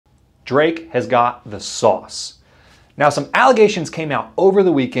Drake has got the sauce. Now, some allegations came out over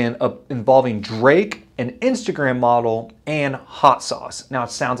the weekend involving Drake, an Instagram model, and hot sauce. Now,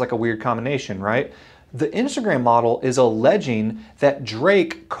 it sounds like a weird combination, right? The Instagram model is alleging that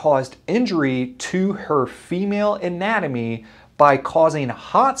Drake caused injury to her female anatomy by causing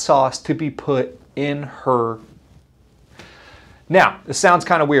hot sauce to be put in her. Now, this sounds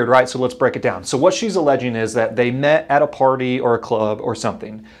kind of weird, right? So let's break it down. So what she's alleging is that they met at a party or a club or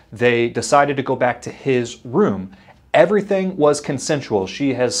something. They decided to go back to his room. Everything was consensual.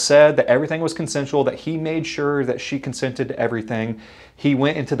 She has said that everything was consensual, that he made sure that she consented to everything. He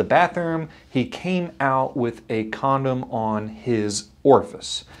went into the bathroom. He came out with a condom on his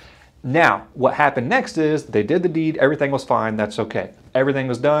orifice. Now, what happened next is they did the deed. Everything was fine. That's okay. Everything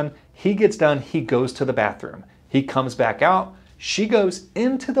was done. He gets done. He goes to the bathroom. He comes back out. She goes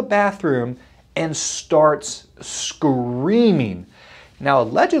into the bathroom and starts screaming. Now,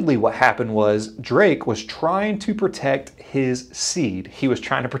 allegedly what happened was Drake was trying to protect his seed. He was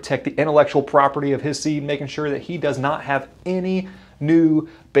trying to protect the intellectual property of his seed, making sure that he does not have any new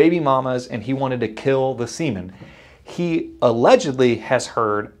baby mamas, and he wanted to kill the semen. He allegedly has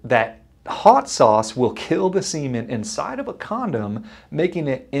heard that hot sauce will kill the semen inside of a condom, making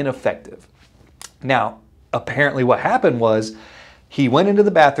it ineffective. Now, apparently what happened was he went into the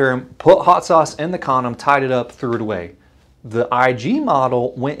bathroom, put hot sauce in the condom, tied it up, threw it away. The IG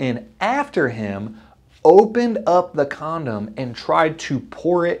model went in after him, opened up the condom, and tried to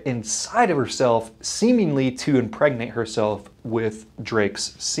pour it inside of herself, seemingly to impregnate herself with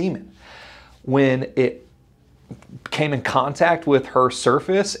Drake's semen. When it came in contact with her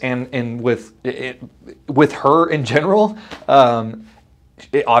surface and with her in general,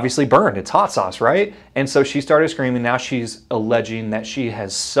 it obviously burned. It's hot sauce, right? And so she started screaming. Now she's alleging that she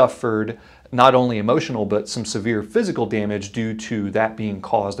has suffered not only emotional, but some severe physical damage due to that being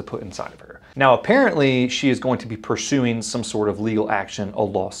caused to put inside of her. Now, apparently she is going to be pursuing some sort of legal action, a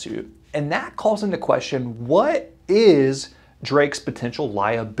lawsuit. And that calls into question, what is Drake's potential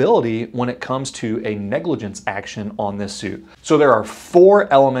liability when it comes to a negligence action on this suit? So there are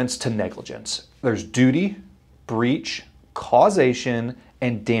 4 elements to negligence. There's duty, breach, causation,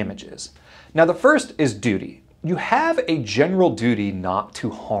 and damages. Now, the first is duty. You have a general duty not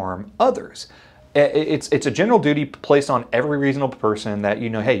to harm others. It's a general duty placed on every reasonable person that, you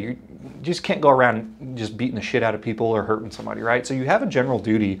know, hey, you just can't go around just beating the shit out of people or hurting somebody, right? So you have a general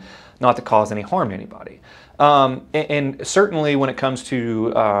duty not to cause any harm to anybody. And certainly when it comes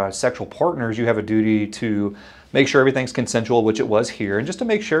to sexual partners, you have a duty to make sure everything's consensual, which it was here, and just to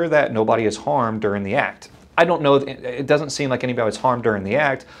make sure that nobody is harmed during the act. I don't know, it doesn't seem like anybody was harmed during the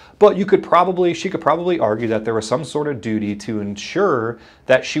act, but she could probably argue that there was some sort of duty to ensure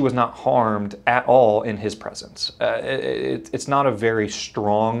that she was not harmed at all in his presence. It's not a very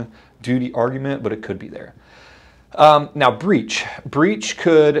strong duty argument, but it could be there. Now, breach. Breach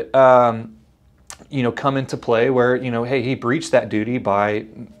could, you know, come into play where, you know, hey, he breached that duty by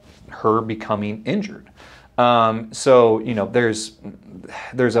her becoming injured. So, you know,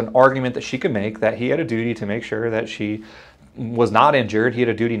 there's an argument that she could make that he had a duty to make sure that she was not injured. He had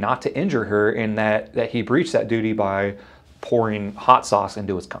a duty not to injure her, and that he breached that duty by pouring hot sauce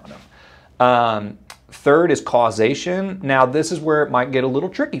into his condom. Third is causation. Now, this is where it might get a little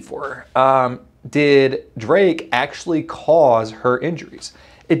tricky for her. Did Drake actually cause her injuries?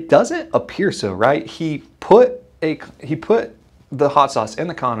 It doesn't appear so, right? He put the hot sauce in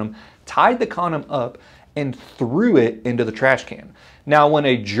the condom, tied the condom up, and threw it into the trash can. Now, when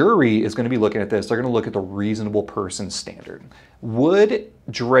a jury is going to be looking at this, they're going to look at the reasonable person standard. Would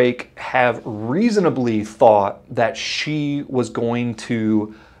Drake have reasonably thought that she was going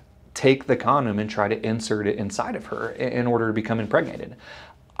to take the condom and try to insert it inside of her in order to become impregnated?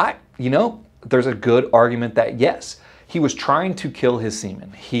 You know, there's a good argument that yes, he was trying to kill his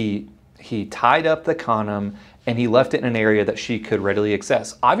semen. He tied up the condom and he left it in an area that she could readily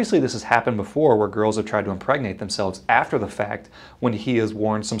access. Obviously, this has happened before where girls have tried to impregnate themselves after the fact when he has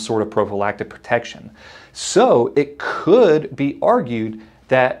worn some sort of prophylactic protection. So it could be argued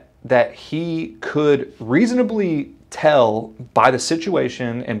that he could reasonably tell by the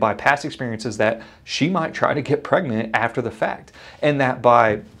situation and by past experiences that she might try to get pregnant after the fact, and that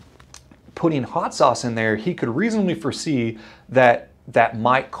by putting hot sauce in there, he could reasonably foresee that that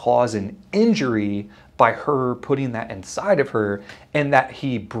might cause an injury by her putting that inside of her, and that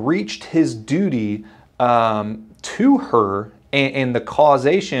he breached his duty to her, and the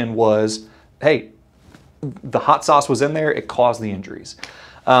causation was, hey, the hot sauce was in there, it caused the injuries.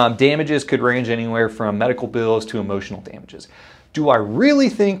 Damages could range anywhere from medical bills to emotional damages. Do I really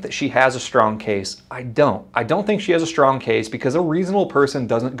think that she has a strong case? I don't. I don't think she has a strong case because a reasonable person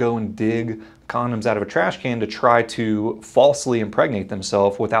doesn't go and dig condoms out of a trash can to try to falsely impregnate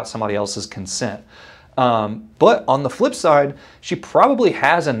themselves without somebody else's consent. But on the flip side, she probably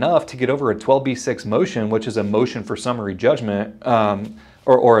has enough to get over a 12B6 motion, which is a motion for summary judgment,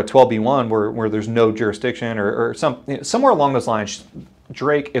 or a 12B1 where there's no jurisdiction or somewhere along those lines.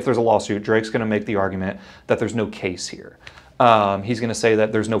 Drake, if there's a lawsuit, Drake's going to make the argument that there's no case here. He's going to say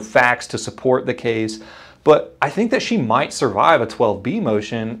that there's no facts to support the case, but I think that she might survive a 12B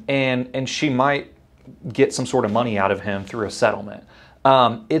motion and she might get some sort of money out of him through a settlement.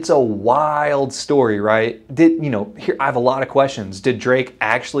 It's a wild story, right? Here I have a lot of questions. Did Drake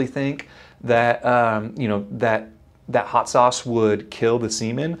actually think that that hot sauce would kill the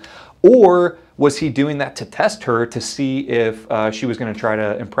semen, or was he doing that to test her to see if she was going to try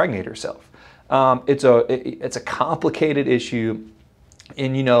to impregnate herself? It's a complicated issue,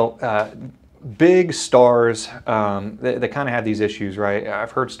 and big stars, they kind of have these issues, right?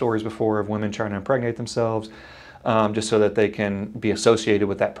 I've heard stories before of women trying to impregnate themselves just so that they can be associated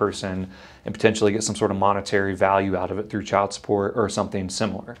with that person and potentially get some sort of monetary value out of it through child support or something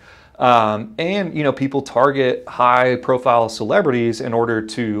similar. And people target high-profile celebrities in order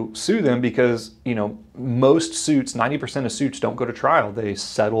to sue them because, most suits, 90% of suits don't go to trial. They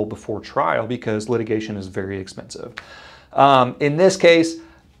settle before trial because litigation is very expensive. In this case,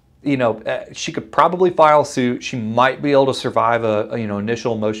 she could probably file suit. She might be able to survive a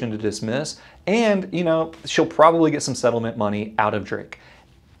initial motion to dismiss, and she'll probably get some settlement money out of Drake.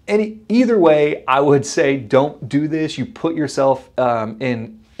 And either way, I would say don't do this. You put yourself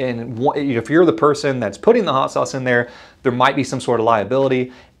if you're the person that's putting the hot sauce in there, there might be some sort of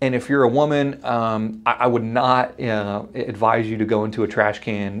liability. And if you're a woman, I would not advise you to go into a trash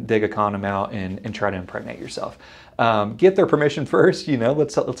can, dig a condom out, and try to impregnate yourself. Get their permission first.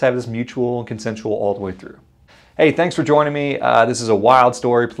 Let's have this mutual and consensual all the way through. Hey, thanks for joining me. This is a wild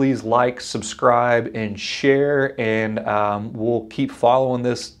story. Please like, subscribe, and share, and we'll keep following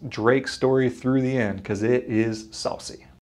this Drake story through the end because it is saucy.